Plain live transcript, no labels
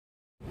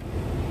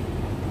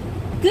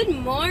Good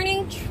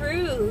morning,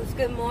 truths.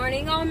 Good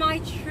morning, all my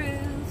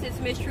truths. It's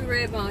Miss True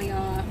Redbone,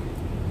 y'all.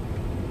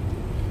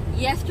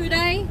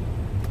 Yesterday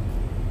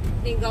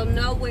didn't go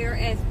nowhere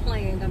as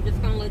planned. I'm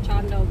just gonna let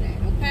y'all know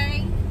that,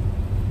 okay?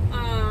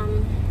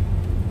 I'm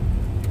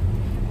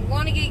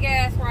going to get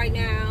gas right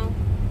now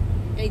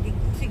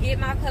to get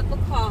my cup of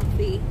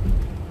coffee,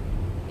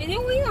 and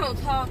then we gonna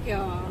talk,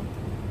 y'all.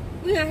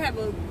 We gonna have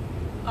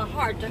a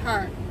heart to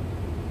heart.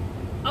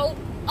 Oh,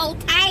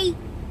 okay.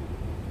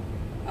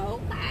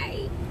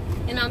 Okay.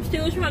 And I'm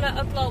still trying to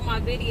upload my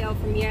video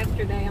from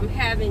yesterday. I'm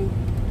having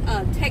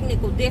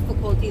technical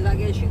difficulties, I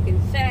guess you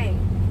can say.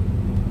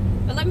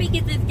 But let me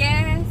get this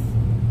gas,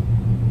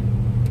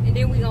 and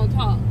then we gonna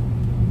talk.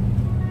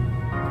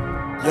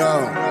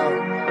 Yo.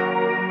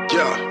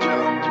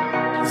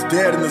 It's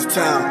dead in this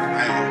town.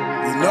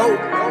 You know?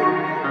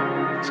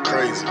 It's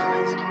crazy.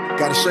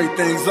 Gotta shake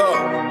things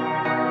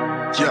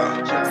up.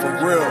 For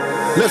real.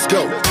 Let's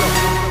go.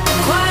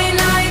 Quiet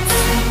nights,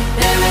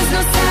 there is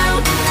no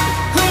sound.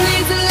 Who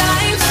needs a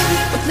life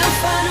with no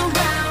fun around?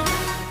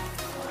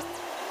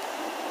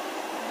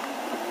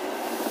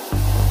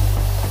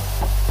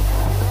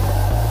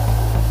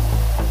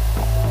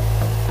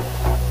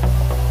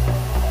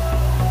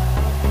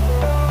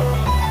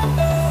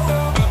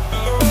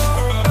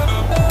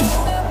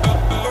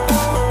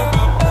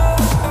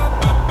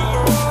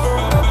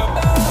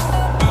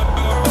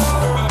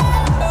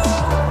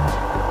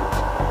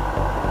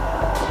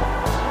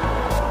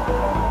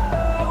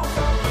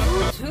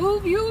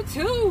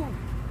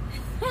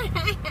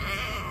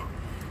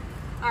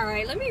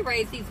 Alright, let me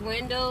raise these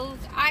windows.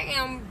 I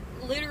am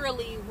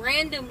literally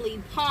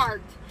randomly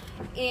parked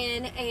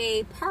in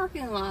a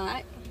parking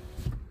lot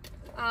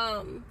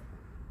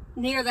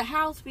near the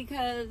house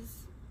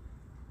because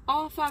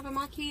all 5 of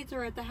my kids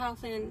are at the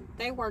house and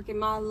they working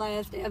my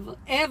last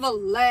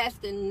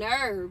everlasting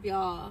nerve,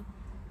 y'all.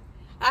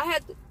 I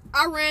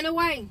ran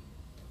away.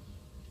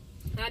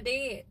 I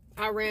did.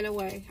 I ran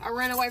away. I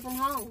ran away from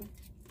home.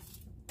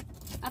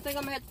 I think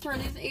I'm gonna have to turn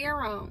this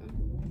air on.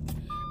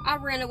 I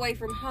ran away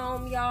from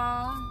home,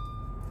 y'all.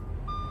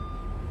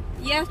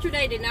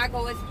 Yesterday did not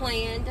go as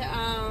planned.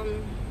 Let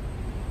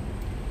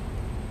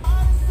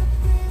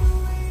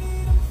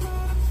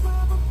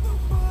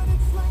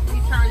me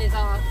turn this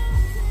off.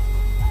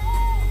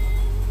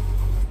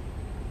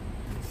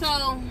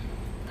 So,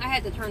 I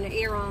had to turn the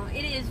air on.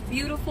 It is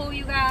beautiful,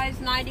 you guys.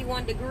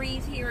 91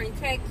 degrees here in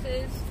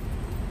Texas.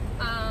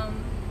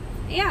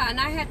 Yeah, and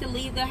I had to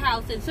leave the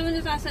house. As soon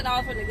as I set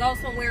off to go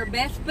somewhere,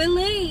 best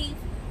believe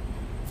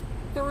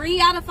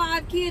 3 out of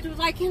 5 kids was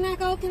like, can I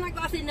go? Can I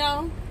go? I said,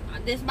 no.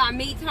 This is my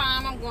me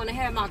time. I'm going to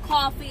have my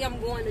coffee. I'm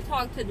going to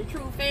talk to the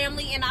True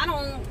family. And I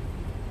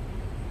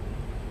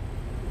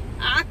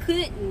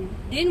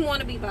didn't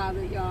want to be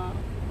bothered, y'all.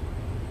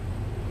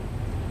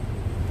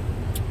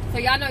 So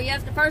y'all know,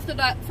 yes, first of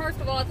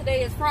all,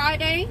 today is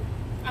Friday.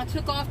 I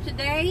took off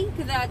today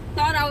because I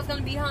thought I was going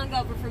to be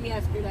hungover from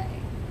yesterday.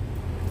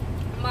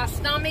 My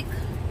stomach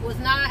was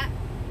not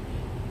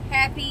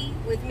happy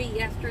with me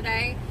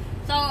yesterday.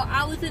 So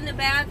I was in the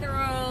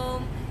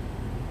bathroom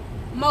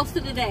most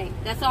of the day.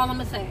 That's all I'm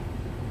going to say.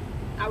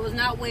 I was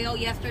not well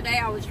yesterday.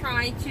 I was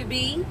trying to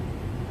be.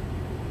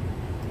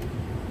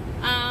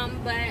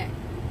 But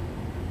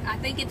I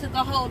think it took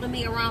a hold of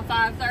me around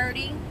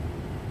 5:30.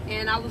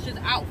 And I was just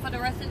out for the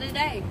rest of the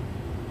day.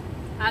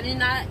 I did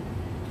not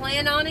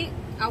plan on it.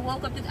 I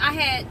woke up. I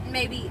had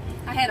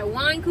a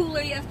wine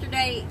cooler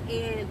yesterday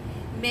and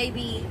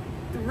maybe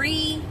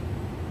 3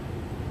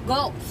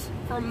 gulps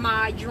from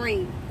my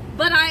drink.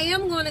 But I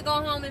am going to go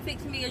home and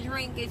fix me a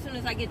drink as soon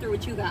as I get through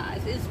with you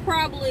guys. It's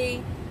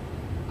probably,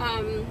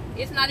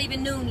 it's not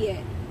even noon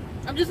yet.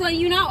 I'm just letting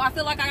you know. I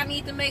feel like I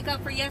need to make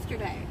up for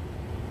yesterday.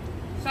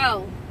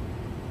 So,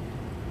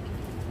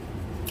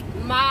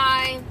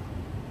 my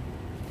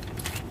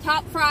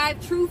top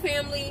 5 True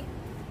family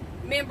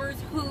members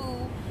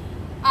who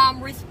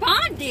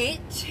responded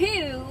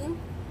to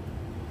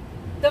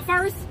the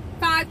first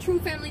 5 True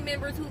family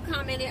members who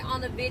commented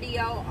on the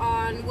video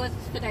on, what's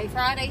today,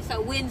 Friday? So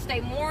Wednesday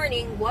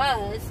morning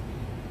was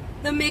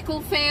the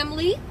Mickle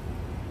family,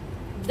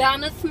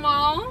 Donna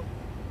Small,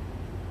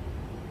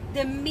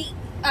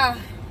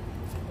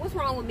 what's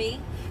wrong with me?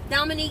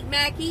 Dominique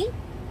Mackey,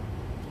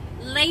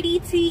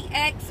 Lady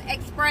TX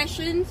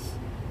Expressions,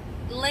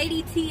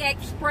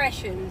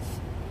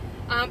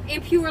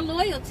 Impure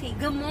Loyalty.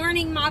 Good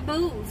morning, my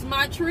boos,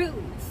 my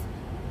truths.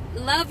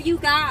 Love you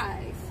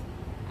guys.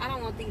 I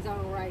don't want these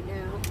on right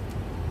now.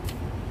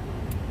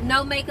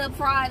 No Makeup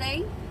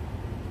Friday.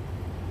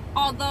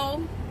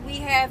 Although we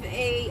have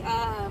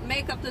a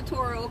makeup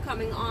tutorial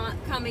coming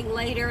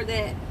later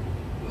that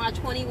my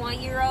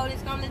 21-year-old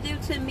is going to do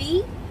to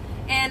me.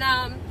 And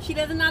she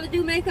doesn't know how to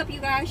do makeup, you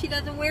guys. She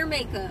doesn't wear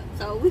makeup.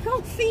 So we're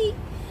going to see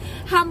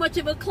how much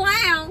of a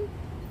clown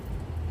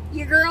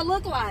your girl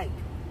look like.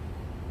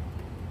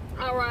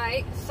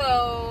 Alright,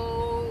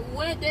 so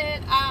what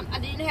did I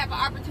didn't have an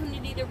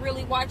opportunity to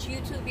really watch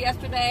YouTube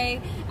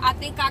yesterday. I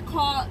think I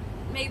caught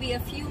maybe a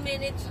few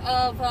minutes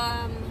of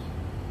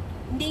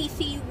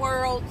Niecy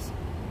World's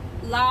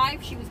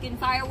live. She was getting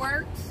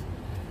fireworks.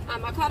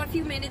 I caught a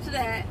few minutes of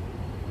that.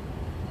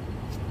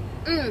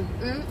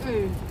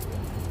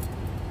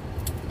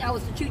 That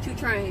was the choo-choo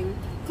train.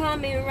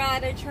 Come and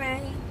ride a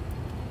train.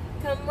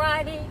 Come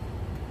ride it.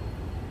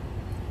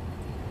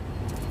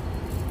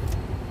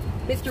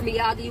 Mr.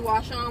 Miyagi,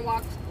 wax on,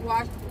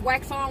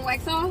 wax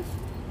off.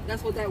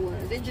 That's what that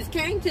was. It just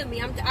came to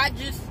me. I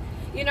just,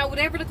 you know,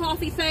 whatever the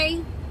coffee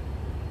say,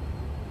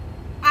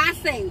 I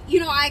say.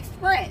 You know, I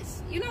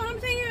express. You know what I'm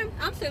saying?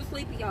 I'm still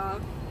sleepy,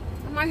 y'all.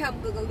 I might have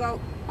to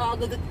go.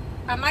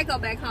 I might go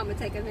back home and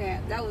take a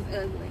nap. That was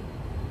ugly.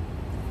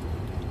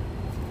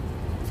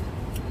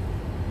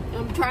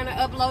 I'm trying to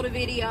upload a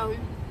video.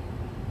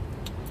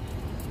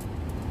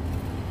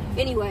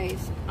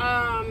 Anyways,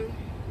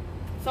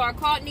 so I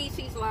caught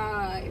Niecy's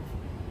live.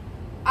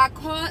 I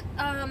caught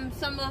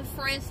some of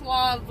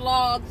Francois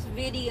Vlog's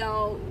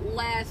video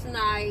last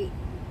night,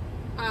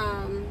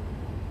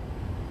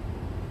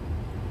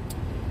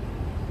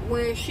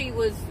 where she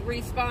was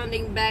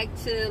responding back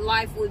to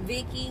Life with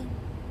Vicky.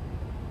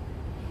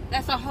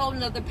 That's a whole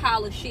nother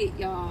pile of shit,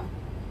 y'all.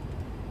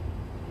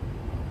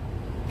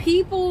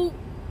 People,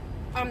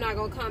 I'm not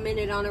gonna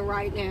comment on it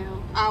right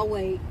now. I'll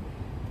wait.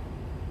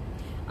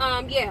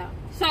 Yeah.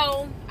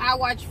 So I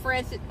watched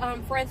Francois'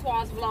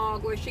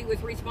 vlog where she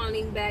was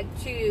responding back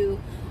to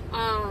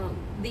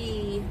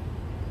the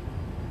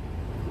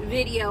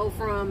video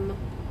from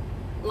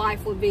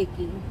Life with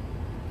Vicky.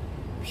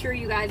 I'm sure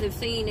you guys have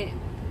seen it.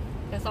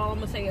 That's all I'm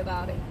gonna say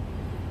about it.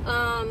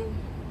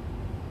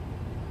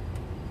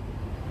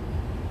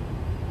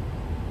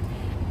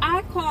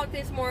 I caught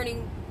this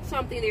morning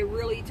something that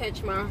really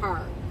touched my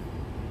heart,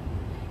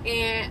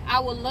 and I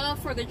would love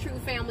for the True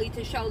family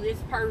to show this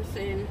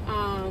person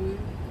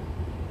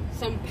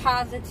some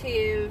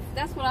positive,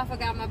 that's what I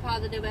forgot, my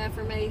positive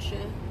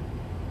affirmation.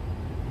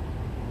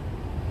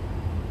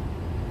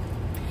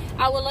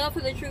 I would love for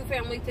the True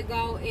family to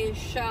go and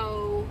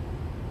show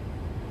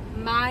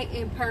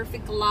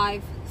Myimperfect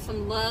Life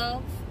some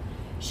love.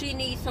 She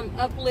needs some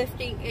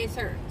uplifting and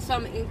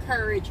some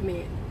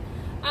encouragement.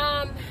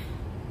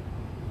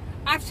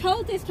 I've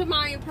told this to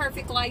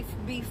Myimperfect Life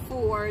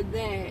before,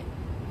 that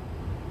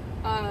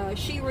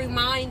she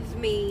reminds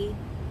me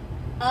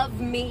of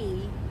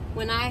me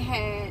when I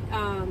had,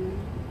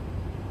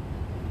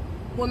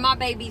 when my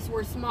babies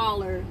were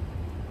smaller.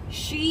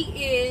 She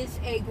is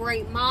a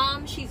great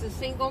mom. She's a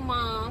single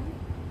mom,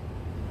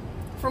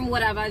 from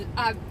what I've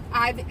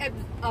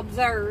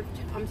observed.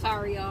 I'm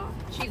sorry, y'all.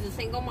 She's a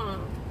single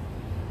mom.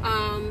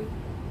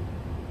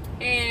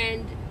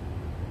 And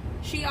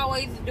she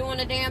always doing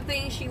a damn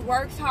thing. She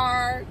works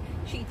hard.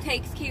 She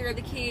takes care of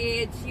the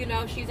kids. You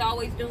know, she's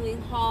always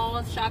doing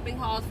hauls, shopping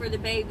hauls for the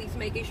babies,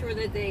 making sure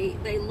that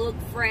they look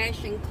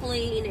fresh and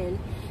clean, and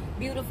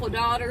beautiful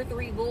daughter,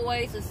 3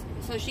 boys.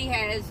 So she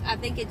has, I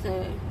think it's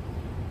a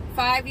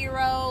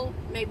 5-year-old,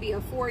 maybe a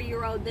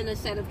 4-year-old, then a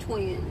set of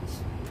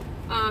twins.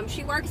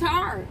 She works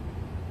hard.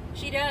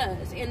 She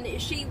does.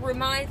 And she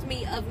reminds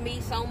me of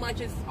me so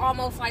much. It's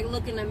almost like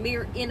looking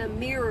in a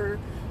mirror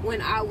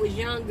when I was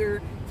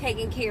younger,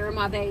 taking care of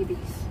my babies.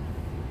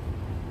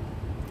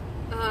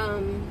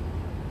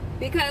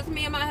 Because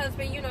me and my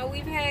husband, you know,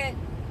 we've had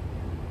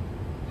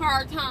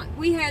hard times.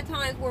 We had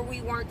times where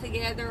we weren't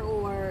together,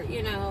 or,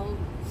 you know,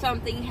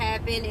 something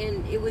happened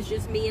and it was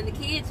just me and the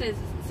kids at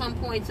some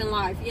points in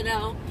life, you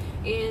know.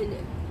 And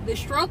the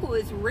struggle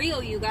is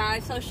real, you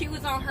guys. So she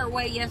was on her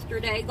way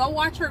yesterday. Go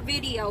watch her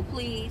video,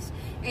 please,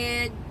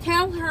 and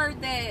tell her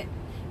that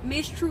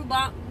Miss True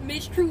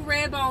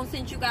Redbone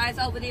sent you guys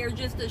over there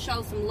just to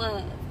show some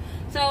love.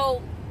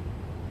 So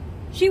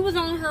she was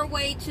on her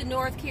way to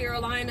North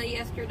Carolina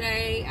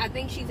yesterday. I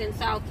think she's in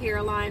South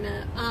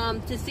Carolina,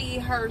 to see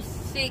her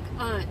sick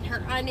aunt.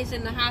 Her aunt is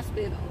in the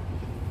hospital.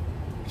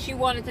 She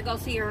wanted to go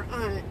see her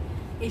aunt,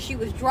 and she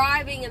was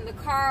driving, and the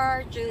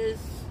car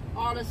just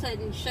all of a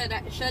sudden shut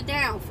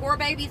down. 4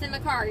 babies in the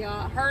car,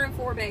 y'all. Her and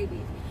 4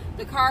 babies.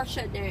 The car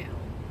shut down.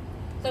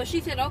 So she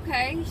said,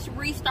 okay. She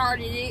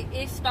restarted it.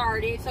 It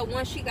started. So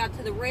once she got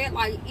to the red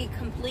light, it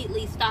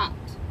completely stopped.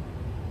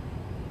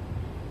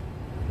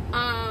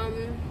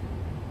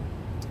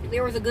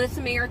 There was a good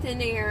Samaritan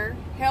there,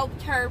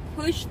 helped her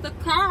push the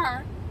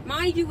car,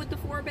 mind you, with the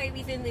 4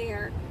 babies in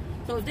there.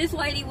 So if this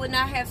lady would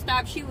not have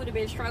stopped, she would have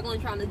been struggling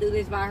trying to do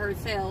this by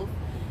herself.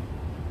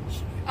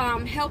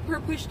 Helped her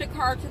push the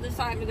car to the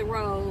side of the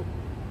road,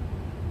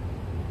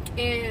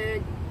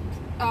 and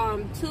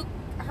took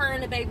her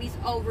and the babies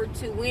over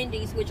to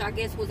Wendy's, which I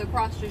guess was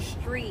across the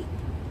street,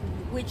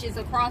 which is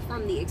across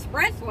from the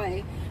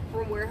expressway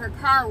from where her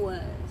car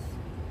was.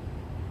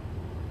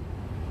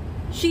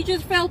 She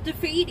just felt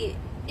defeated.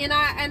 And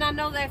I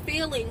know that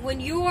feeling when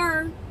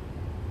you're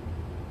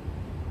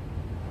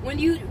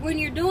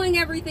doing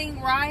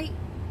everything right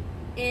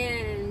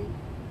and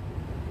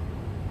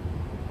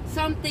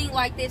something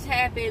like this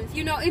happens.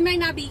 You know, it may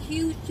not be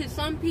huge to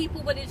some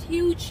people, but it's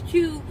huge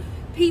to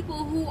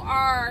people who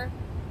are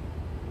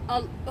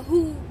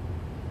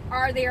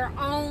their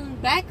own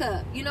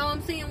backup. You know what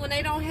I'm saying? When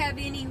they don't have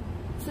any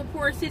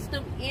support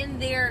system in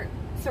their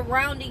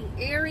surrounding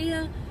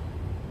area,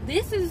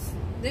 this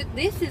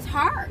is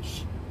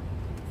harsh.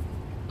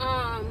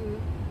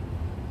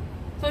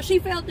 So she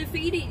felt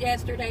defeated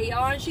yesterday,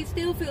 y'all, and she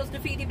still feels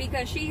defeated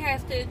because she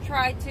has to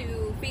try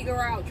to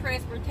figure out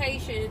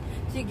transportation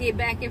to get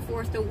back and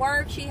forth to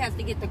work. She has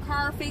to get the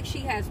car fixed.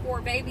 She has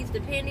 4 babies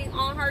depending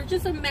on her.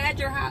 Just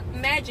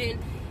imagine,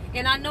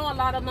 and I know a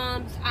lot of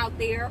moms out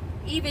there,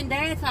 even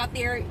dads out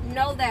there,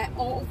 know that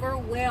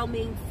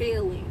overwhelming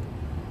feeling.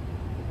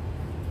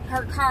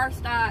 Her car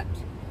stopped.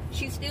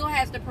 She still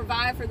has to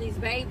provide for these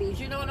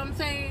babies. You know what I'm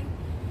saying?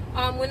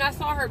 When I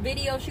saw her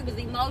video, she was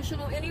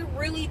emotional, and it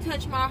really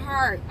touched my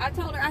heart. I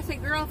told her, I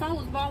said, girl, if I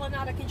was balling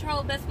out of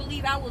control, best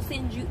believe I would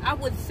send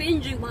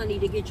you money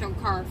to get your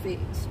car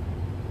fixed.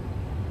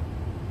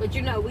 But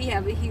you know, we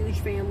have a huge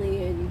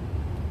family, and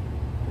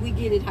we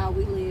get it how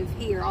we live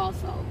here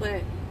also.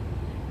 But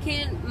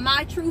can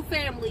my true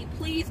family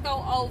please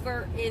go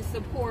over and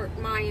support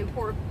my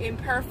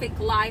imperfect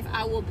life?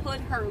 I will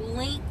put her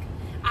link.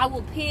 I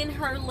will pin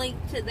her link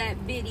to that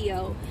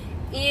video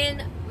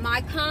in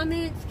my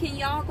comments. Can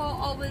y'all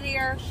go over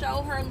there,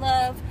 show her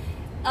love,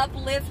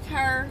 uplift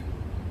her,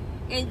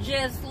 and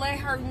just let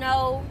her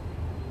know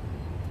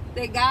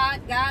that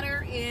God got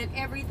her and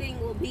everything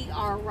will be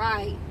all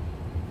right.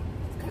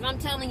 Because I'm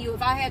telling you,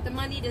 if I had the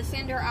money to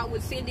send her, I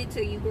would send it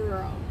to you,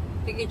 girl,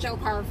 to get your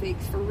car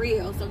fixed for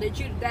real, so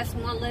that that's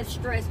one less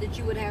stress that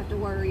you would have to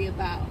worry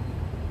about.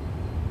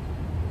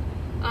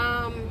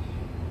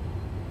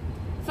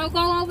 So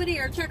go over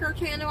there, check her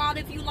channel out.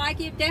 If you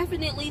like it,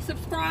 definitely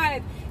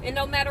subscribe. And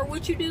no matter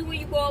what you do when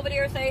you go over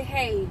there, say,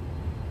 hey,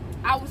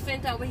 I was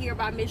sent over here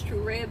by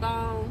Askmstrue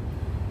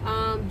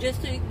Redbone,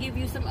 just to give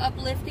you some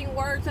uplifting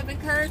words of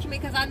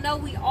encouragement, because I know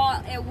we all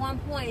at one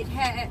point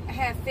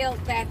have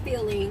felt that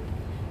feeling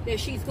that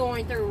she's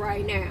going through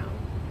right now.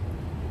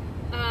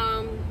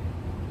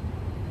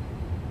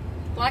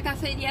 Like I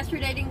said,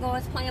 yesterday didn't go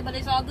as planned, but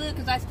it's all good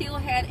because I still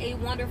had a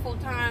wonderful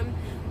time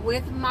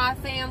with my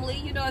family.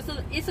 You know,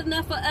 it's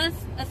enough for us.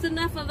 It's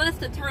enough of us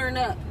to turn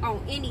up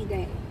on any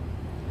day.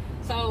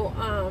 So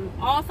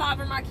all 5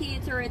 of my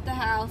kids are at the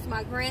house,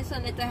 my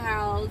grandson at the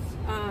house,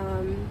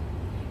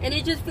 and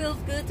it just feels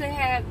good to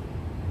have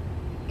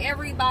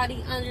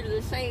everybody under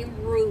the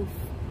same roof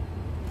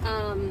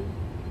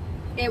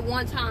at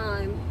one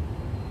time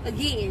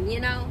again, you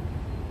know.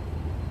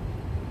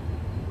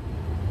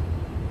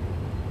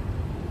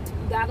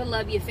 You gotta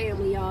love your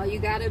family, y'all. You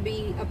gotta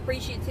be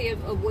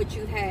appreciative of what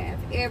you have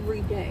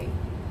every day.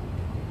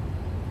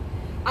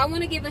 I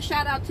want to give a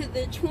shout out to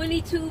the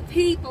 22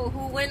 people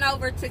who went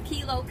over to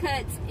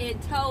Kuts and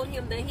told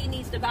him that he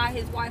needs to buy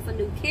his wife a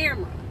new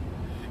camera.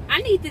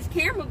 I need this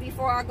camera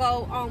before I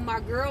go on my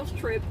girls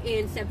trip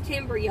in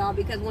September, y'all,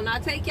 because when I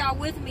take y'all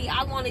with me,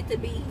 I want it to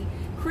be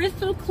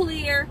crystal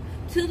clear,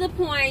 to the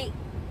point,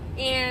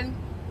 and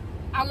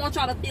I want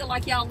y'all to feel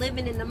like y'all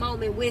living in the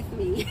moment with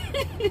me,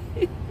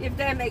 if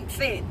that makes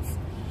sense.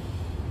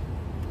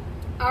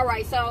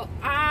 Alright, so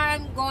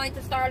I'm going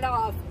to start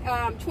off.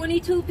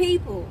 22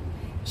 people.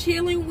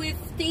 Chilling with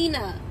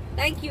Stina.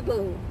 Thank you,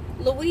 boo.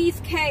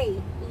 Louise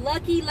K.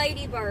 Lucky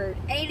Ladybird.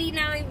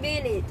 89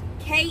 Minute.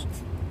 Kate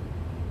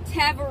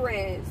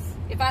Tavares.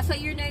 If I say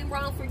your name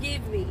wrong,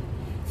 forgive me.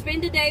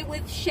 Spend a Day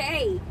with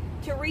Shay.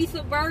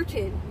 Teresa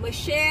Burton.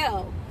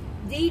 Michelle.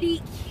 Dee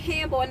Dee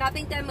Campbell, and I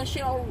think that's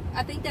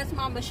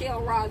my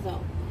Michelle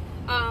Razzo.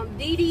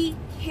 Dee Dee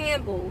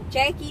Campbell,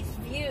 Jackie's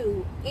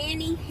View,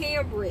 Annie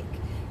Hambrick,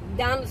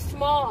 Donna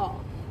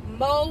Small,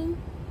 Mo,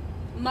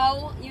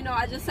 you know,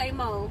 I just say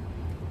Mo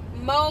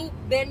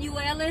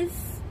Benuelis.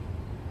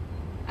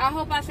 I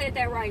hope I said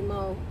that right,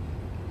 Mo.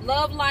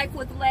 Love Life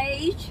with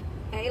Lage,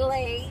 hey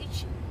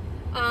Lage.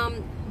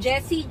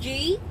 Jessie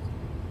G.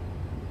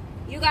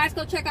 You guys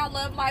go check out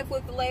Love Life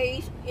with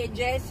Lage and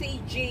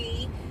Jessie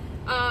G.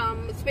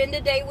 Spend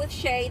a Day with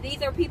Shay.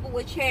 These are people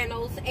with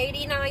channels.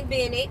 89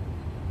 Bennett.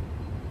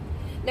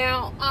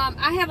 Now,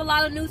 I have a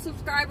lot of new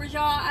subscribers,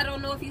 y'all. I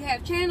don't know if you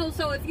have channels,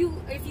 so if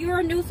you're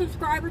a new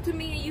subscriber to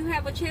me and you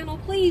have a channel,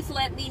 please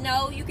let me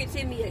know. You can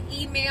send me an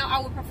email. I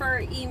would prefer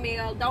an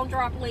email. Don't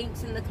drop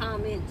links in the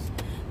comments,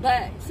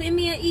 but send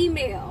me an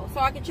email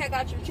so I can check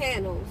out your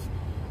channels.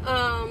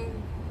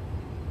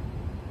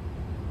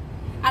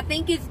 I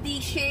think it's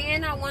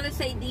Deshan. I want to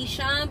say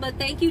Deshan, but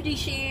thank you,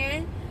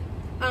 Deshan.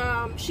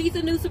 She's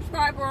a new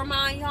subscriber of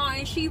mine, y'all,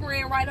 and she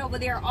ran right over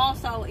there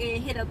also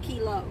and hit up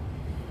Kilo.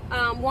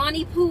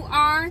 Wani Poo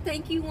R,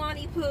 thank you,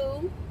 Wani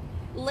Poo.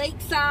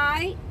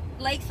 Lakeside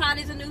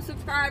is a new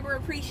subscriber.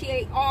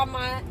 Appreciate all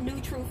my new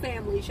true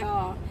families,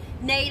 y'all.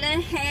 Nada,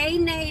 hey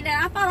Nada,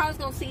 I thought I was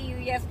gonna see you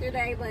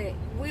yesterday, but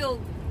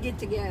we'll get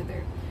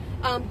together.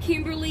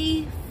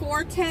 Kimberly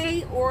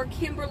Forte or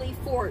Kimberly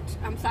Fort,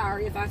 I'm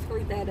sorry if I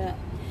screwed that up.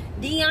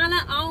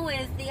 Deanna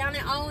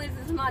Owens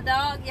is my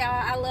dog, y'all.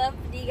 I love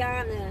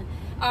Deanna.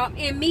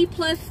 And Me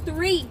Plus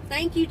 3,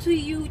 thank you to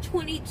you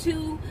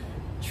 22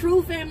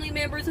 true family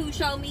members who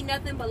showed me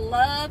nothing but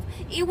love.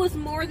 It was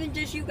more than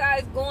just you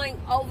guys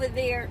going over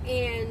there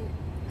and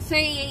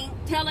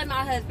telling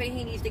my husband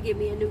he needs to give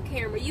me a new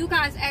camera. You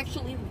guys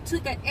actually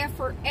took an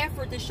effort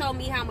to show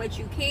me how much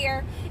you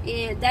care,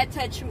 and that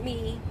touched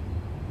me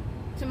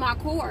to my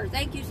core.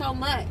 Thank you so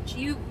much.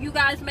 You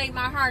guys made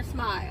my heart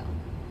smile.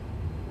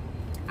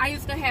 I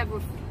used to have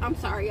I'm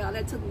sorry, y'all,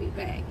 that took me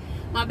back.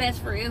 My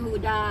best friend who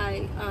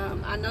died,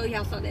 I know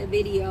y'all saw that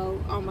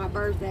video on my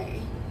birthday.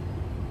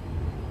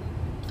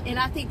 And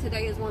I think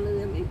today is one of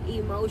them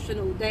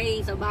emotional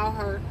days about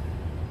her.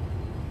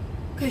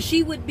 Because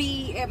she would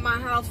be at my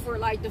house for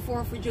like the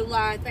 4th of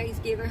July,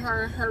 Thanksgiving.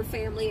 Her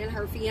family and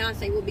her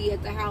fiance would be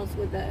at the house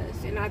with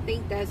us. And I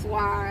think that's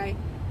why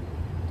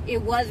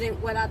it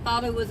wasn't what I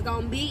thought it was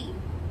going to be.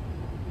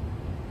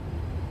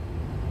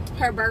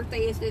 Her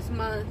birthday is this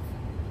month.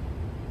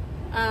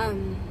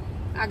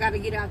 I got to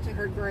get out to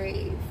her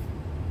grave.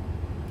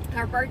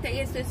 Her birthday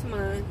is this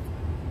month.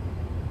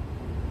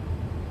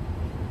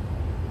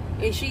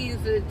 And she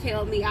used to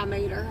tell me I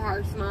made her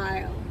heart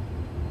smile.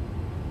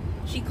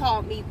 She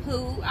called me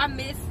Pooh. I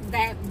miss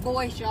that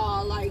voice,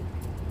 y'all. Like,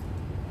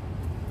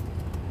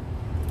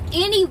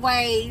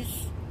 anyways,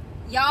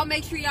 y'all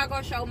make sure y'all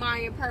go show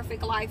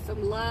Myimperfect Life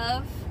some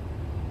love.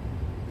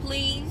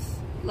 Please.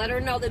 Let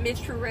her know that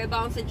Miss True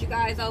Redbone sent you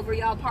guys over.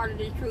 Y'all part of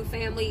the True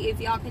family. If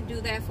y'all can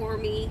do that for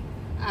me.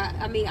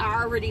 I mean,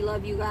 I already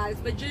love you guys.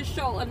 But just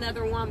show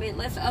another woman.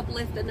 Let's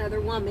uplift another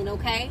woman,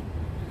 okay?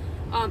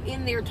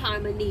 In their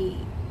time of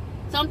need.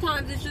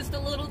 Sometimes it's just the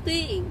little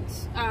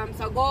things.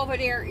 So go over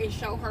there and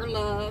show her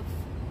love.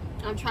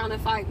 I'm trying to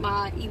fight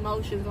my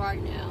emotions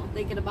right now.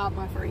 Thinking about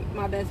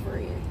my best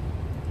friend.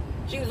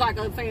 She was like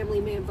a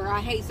family member. I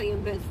hate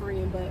saying best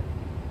friend, but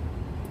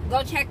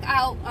go check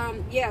out,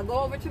 go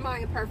over to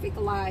Myimperfect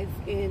Life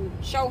and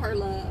show her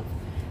love.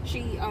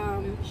 She's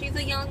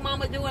a young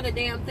mama doing a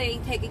damn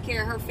thing, taking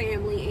care of her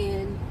family,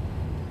 and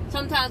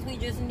sometimes we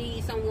just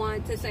need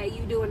someone to say,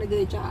 you doing a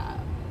good job.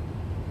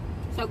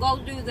 So go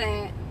do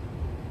that.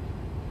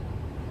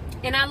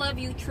 And I love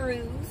you,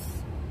 Trues.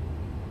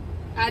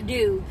 I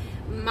do.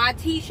 My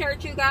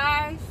t-shirt, you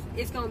guys,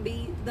 it's going to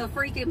be the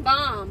freaking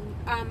bomb.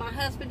 My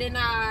husband and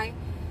I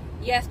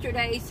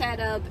yesterday sat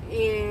up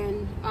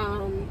and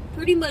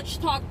pretty much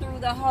talked through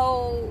the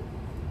whole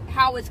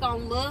how it's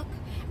gonna look.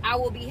 I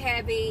will be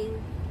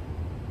having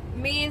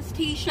men's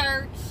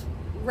t-shirts,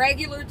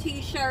 regular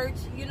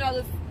t-shirts, you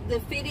know, the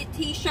fitted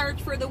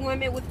t-shirts for the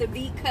women with the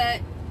V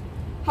cut,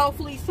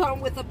 hopefully some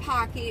with a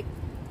pocket.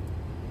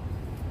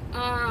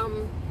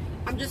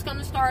 I'm just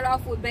gonna start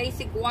off with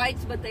basic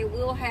whites, but they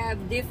will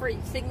have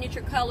different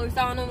signature colors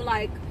on them,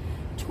 like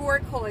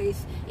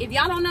turquoise. If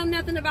y'all don't know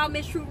nothing about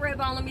Miss True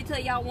Redbone, let me tell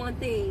y'all one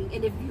thing.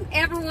 And if you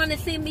ever want to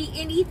send me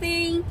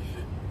anything,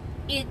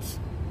 it's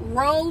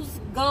rose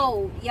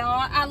gold,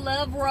 y'all. I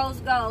love rose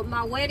gold.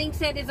 My wedding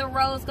set is a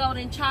rose gold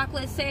and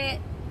chocolate set.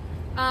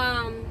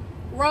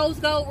 Rose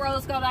gold.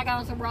 I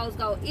got some rose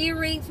gold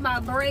earrings. My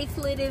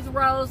bracelet is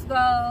rose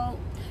gold.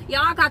 Y'all,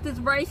 I got this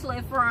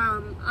bracelet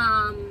from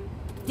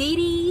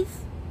Didi's.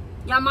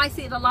 Y'all might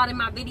see it a lot in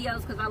my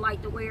videos because I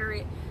like to wear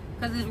it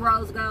because it's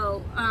rose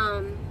gold.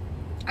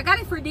 I got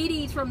it for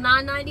Didi's from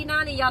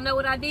 $9.99, and y'all know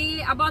what I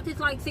did? I bought this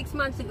like 6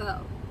 months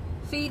ago.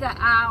 See the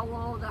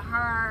owl, the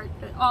heart,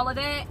 all of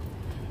that.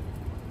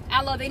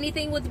 I love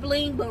anything with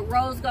bling, but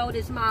rose gold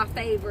is my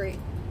favorite.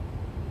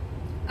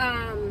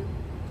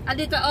 I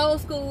did the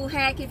old school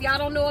hack. If y'all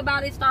don't know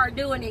about it, start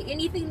doing it.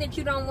 Anything that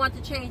you don't want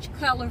to change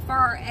color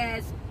far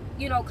as,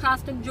 you know,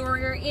 costume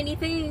jewelry or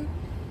anything,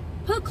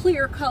 put a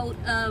clear coat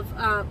of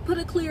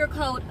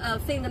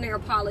fingernail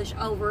polish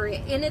over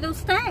it, and it'll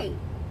stay.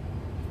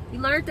 You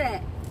learned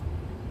that.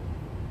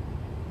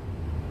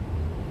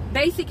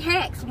 Basic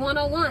hacks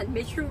 101,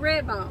 Miss True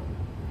Redbone.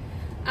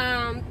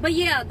 But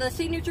yeah, the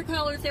signature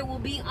colors that will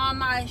be on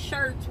my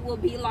shirts will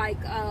be like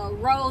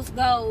rose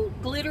gold,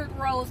 glittered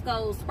rose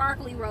gold,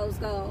 sparkly rose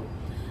gold,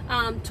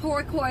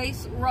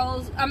 turquoise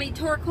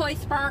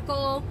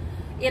sparkle.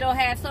 It'll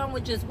have some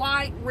with just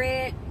white,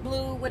 red,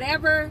 blue,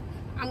 whatever.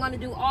 I'm going to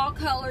do all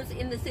colors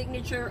in the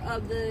signature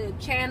of the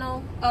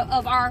channel,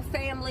 of our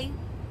family.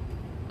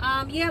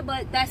 Yeah,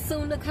 but that's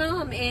soon to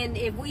come, and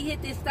if we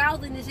hit this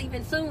 1,000, it's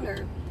even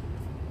sooner.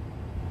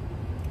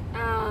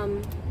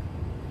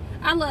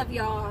 I love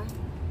y'all.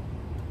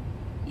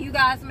 You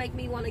guys make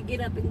me want to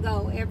get up and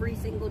go every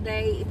single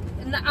day.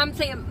 I'm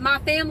saying my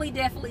family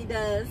definitely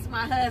does,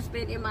 my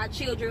husband and my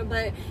children,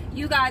 but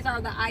you guys are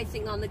the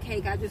icing on the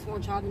cake. I just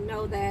want y'all to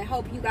know that.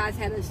 Hope you guys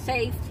had a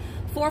safe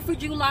 4th of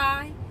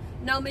July.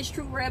 Know Miss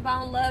True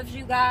Redbone loves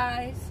you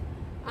guys.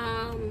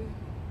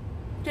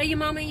 Tell your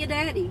mama and your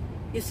daddy,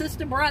 your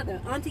sister, brother,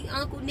 auntie,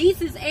 uncle,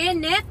 nieces,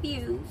 and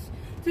nephews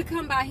to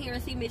come by here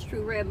and see Miss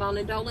True Redbone.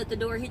 And don't let the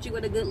door hit you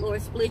with a good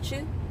Lord split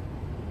you.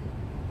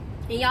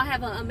 And y'all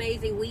have an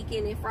amazing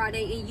weekend and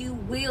Friday, and you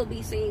will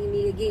be seeing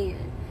me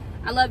again.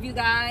 I love you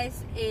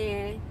guys,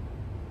 and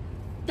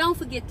don't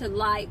forget to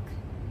like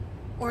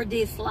or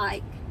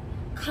dislike,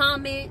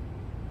 comment,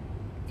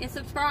 and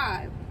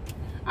subscribe.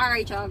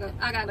 Alright, y'all,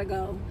 I gotta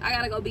go. I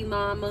gotta go be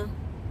mama,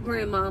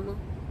 grandmama,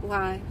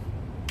 wife.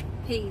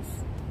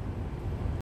 Peace.